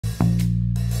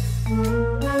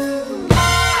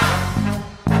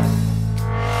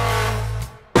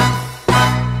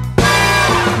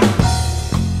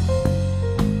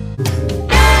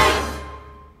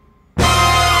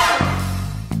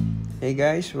Hey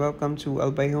guys, welcome to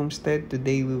Albay Homestead.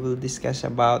 Today we will discuss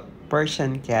about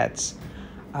Persian cats.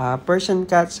 Persian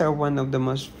cats are one of the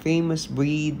most famous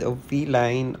breed of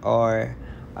feline or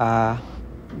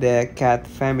the cat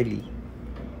family.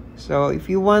 So if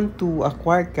you want to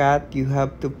acquire cat, you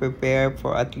have to prepare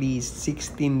for at least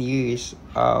 16 years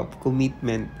of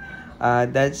commitment.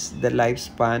 That's the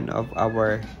lifespan of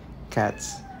our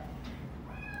cats.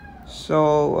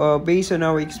 So, based on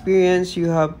our experience, you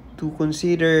have to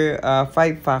consider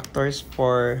five factors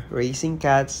for raising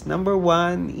cats. Number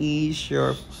one is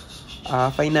your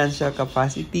financial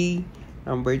capacity.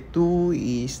 Number two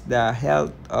is the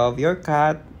health of your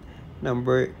cat.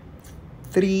 Number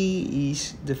three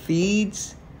is the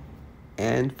feeds.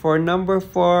 And for number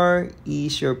four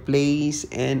is your place.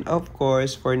 And of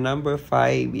course, for number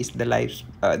five is the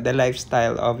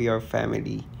lifestyle of your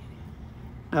family.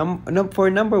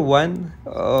 For number one,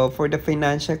 for the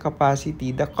financial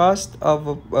capacity, the cost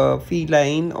of a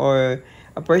feline or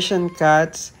a Persian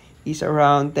cat is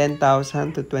around 10,000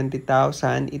 to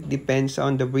 20,000. It depends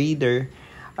on the breeder.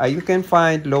 You can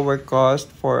find lower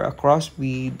cost for a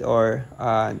crossbreed or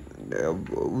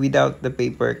without the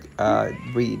paper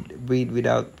breed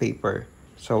without paper.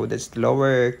 So that's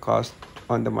lower cost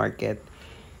on the market.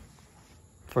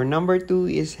 For number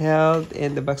two is health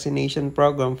and the vaccination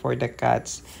program for the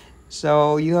cats.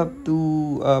 So you have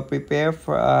to prepare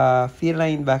for a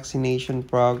feline vaccination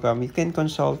program. You can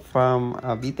consult from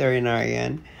a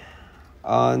veterinarian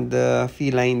on the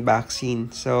feline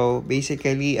vaccine. So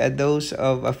basically, a dose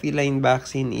of a feline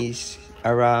vaccine is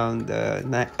around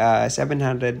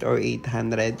 700 or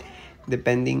 800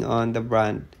 depending on the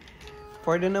brand.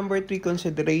 For the number three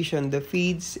consideration, the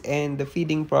feeds and the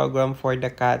feeding program for the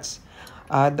cats.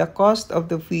 The cost of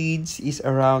the feeds is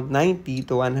around 90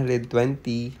 to 120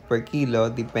 per kilo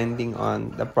depending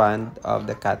on the brand of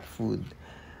the cat food.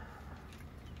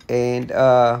 And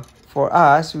for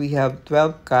us, we have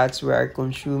 12 cats. We are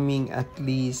consuming at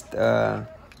least 5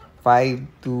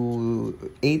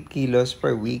 to 8 kilos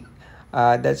per week.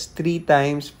 That's 3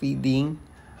 times feeding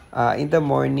in the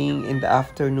morning, in the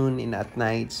afternoon, and at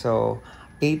night. So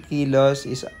 8 kilos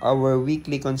is our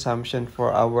weekly consumption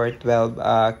for our 12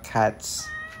 cats.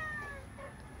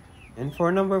 And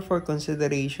for number 4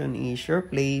 consideration is your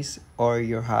place or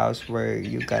your house where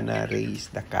you gonna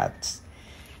raise the cats.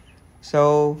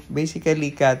 So basically,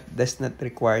 cat does not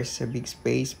require a big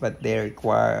space, but they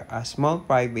require a small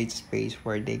private space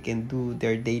where they can do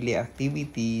their daily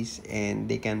activities and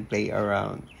they can play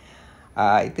around.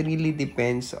 It really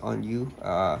depends on you.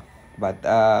 But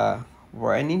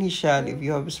for an initial, if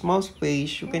you have a small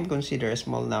space, you can consider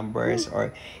small numbers.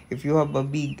 Or if you have a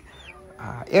big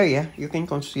area, you can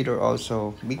consider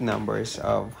also big numbers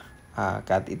of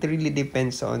cat. It really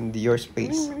depends on your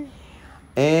space.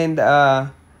 And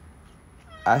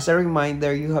as a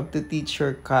reminder, you have to teach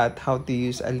your cat how to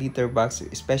use a litter box,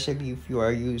 especially if you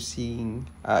are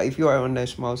if you are on a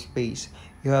small space.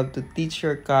 You have to teach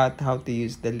your cat how to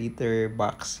use the litter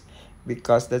box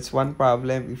because that's one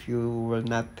problem if you will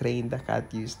not train the cat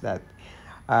use that.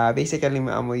 Basically,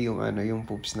 maamoy yung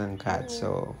poops ng cat.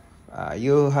 So,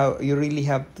 you really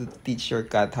have to teach your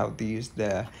cat how to use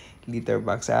the litter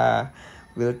box.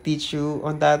 We'll teach you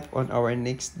on that on our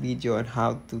next video on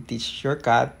how to teach your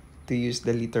cat to use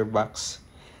the litter box.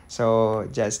 So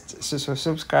just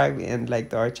subscribe and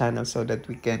like to our channel so that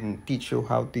we can teach you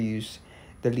how to use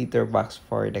the litter box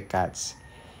for the cats.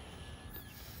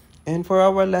 And for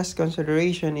our last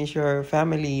consideration is your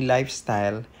family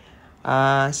lifestyle.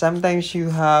 Sometimes you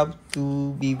have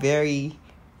to be very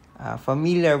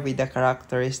familiar with the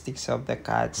characteristics of the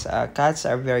cats. Cats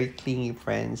are very clingy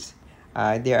friends.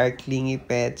 They are clingy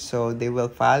pets, so they will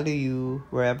follow you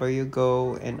wherever you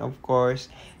go, and of course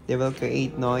they will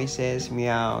create noises,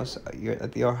 meows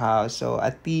at your house. So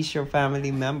at least your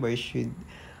family members should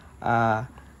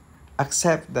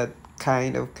accept that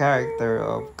kind of character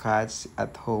of cats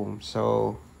at home.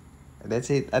 So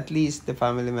that's it. At least the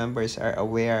family members are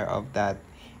aware of that,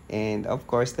 and of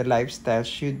course the lifestyle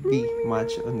should be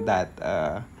much on that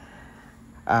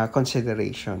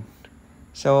consideration.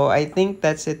 So I think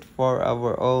that's it for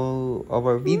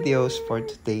our videos for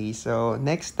today. So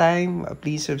next time,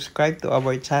 please subscribe to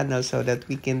our channel so that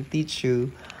we can teach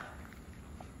you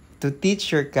to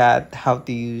teach your cat how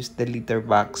to use the litter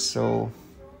box. So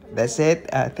that's it.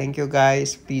 Thank you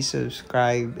guys. Please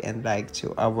subscribe and like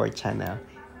to our channel.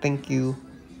 Thank you.